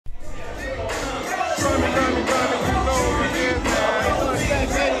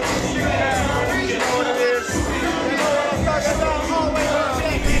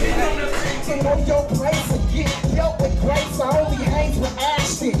rain on your place and get dealt with grace. I only hang with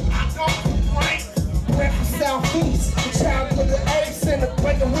Ashton. I don't complain. Went from Southeast, child of the apes and the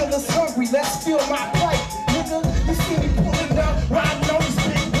breaking wheelers hungry. Let's fill my plate, nigga. You see me pulling up, riding on these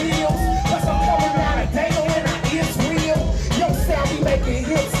big wheels. Plus I'm coming out of Dano and I is real. Young sound be making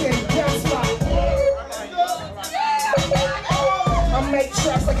hits and bounce like. I make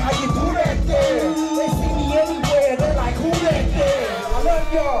tracks like how you do that there. They see me anywhere, they're like, who that there? I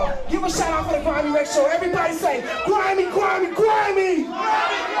love y'all. Give a shout out for the Grimy Rex Show. Everybody say, grimy, grimy, grimy!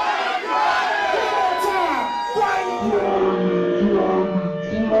 Grimy, grimy, grimy! One more time, grimy, grimy,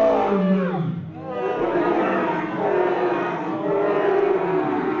 grimy!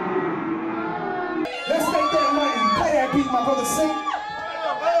 Let's make that money. Play that beat, my brother. Sing.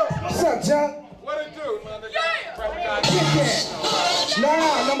 What's up, John? What it do, man? Yeah! Get that.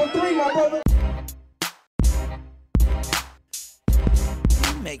 Nah, number 3, my brother.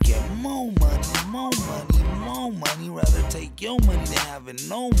 Making more money, more money, more money. Rather take your money than having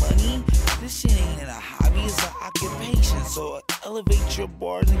no money. This shit ain't a hobby, it's an occupation. So elevate your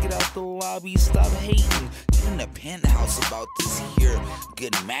bars and get out the lobby. Stop hating. Get in the penthouse about this here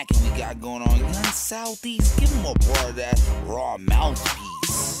good Mac and we got going on. Young Southeast, give him a bar of that raw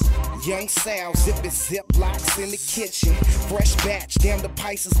mouthpiece. Young sound, zipping zip-locks in the kitchen. Fresh batch, damn the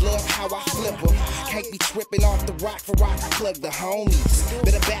Pisces love how I flip them. Can't be tripping off the rock for rock, I plug the homies.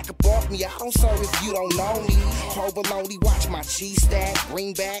 Better back up off me, I don't serve if you don't know me. Provolone, watch my cheese stack,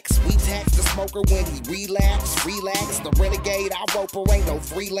 greenbacks. We tax the smoker when he relax. The renegade, I roper, ain't no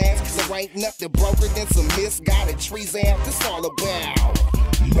freelance. There ain't nothing broker than some misguided trees amp. This all about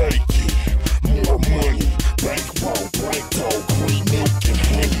making more money. Bankroll, breakroll, green milk and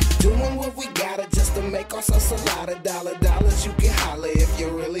honey. Doing what we gotta just to make ourselves a lot of dollars. You can holler if you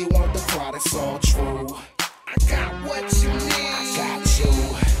really want the product, it's all true. I got what you need, I got you.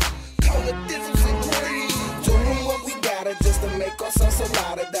 Call the difference in green. Doing what we gotta just to make ourselves a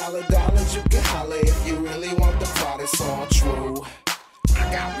lot of dollars. You can holler if you really want the product, it's all true.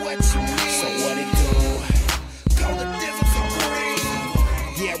 I got what you need, so what it do? Call the difference in green.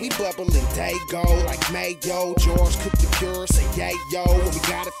 Yeah, we bubbling day go like Mayo. George cook the pure, say yay yo. When we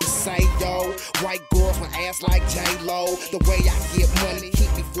got it to say yo. White girls with ass like J-Lo. The way I get money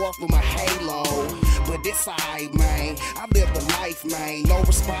keep me forth with my halo. But it's alright, man. I live the life, man. No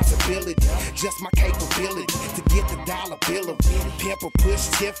responsibility, just my capability to get the dollar bill of it. Pimp or push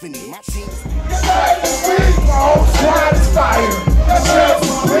Tiffany. My team is fire. My chance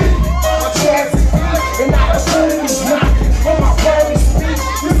is weak. My chance is weak. And opportunities knocking. On my worries speak.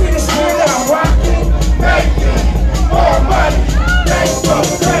 You see this shit that I'm rocking? Making more money. Let's go,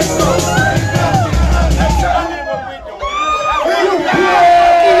 let's go. You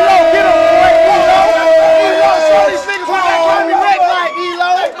Elo, get him, boy. Elo, show these niggas what that Grimy Rex like, Elo.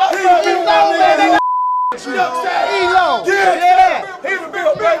 Elo, yeah. He's a big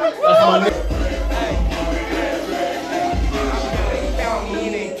baby. That's my nigga. Found me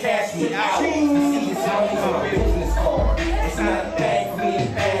in and cash me out. It's not a business card. It's not a thing for me to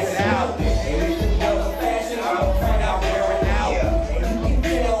pass it out. And if it's another fashion, I'm afraid I'll wear it out. And you can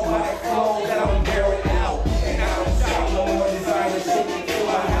tell by the clothes that I'm wearing out. And I don't shop no more designer shit to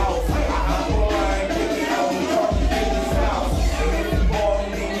my house. I'm blind, picking out and talking to this house. And if you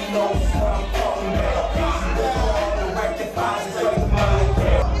ballin', then you know what I'm talking about. You work hard to rectify this other mind.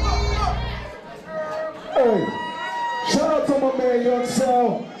 Hey, shout out to my man Young Sal,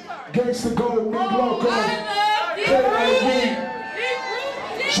 Gangsta Gold, Big Loco, K.A.V.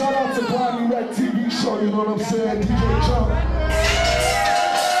 Shout out to Grimy Rex TV show, you know what I'm saying? DJ Jump.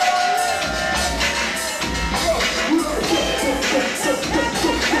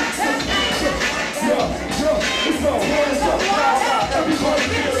 It's all hands up, everybody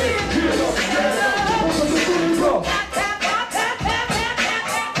get up, what's up, go.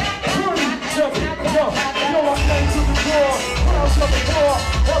 Yo, I came to the door, when I was on the floor,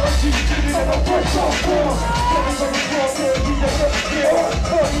 all I see is getting in a fresh off floor. Getting on the floor, man, we ain't never scared.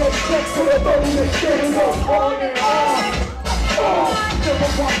 48 steps to the 38, getting up on and on. Never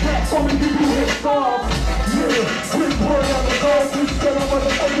walk back, only give you his songs. Yeah, quick word on the guard, please get up on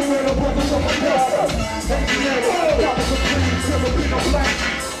the other way, the brothers on my dad. And yeah, that was a dream, never been a black.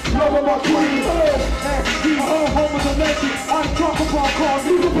 Love of my queen, and these whole home is a legend. I talk about cars,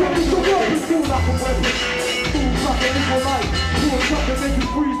 these are brothers to weapons. Feel like a weapon, feel like an equal light. Doing something make you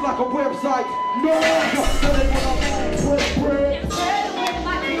freeze like a website. No, that ain't what I'm on. Bread.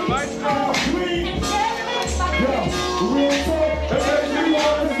 I'm clean. Yeah, real talk, and then you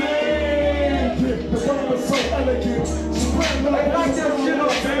understand. The one was so elegant. Spread like that shit on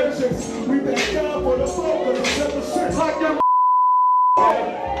vengeance. We thank God for the focus of 7 like that.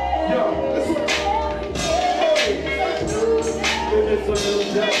 Yo, this It's a new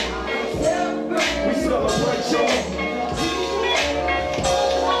day. We celebrate y'all.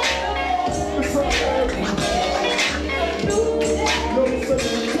 It's a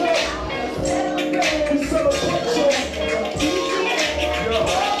we celebrate y'all.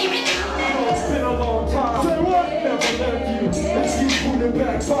 It's been a long time. Say what? Never left you. Let's keep putting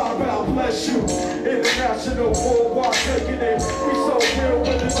back. God bless you. International, worldwide, taking it. We so real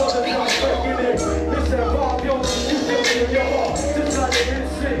with this other guy breaking it. It's that Bob Young, you feel it in your heart.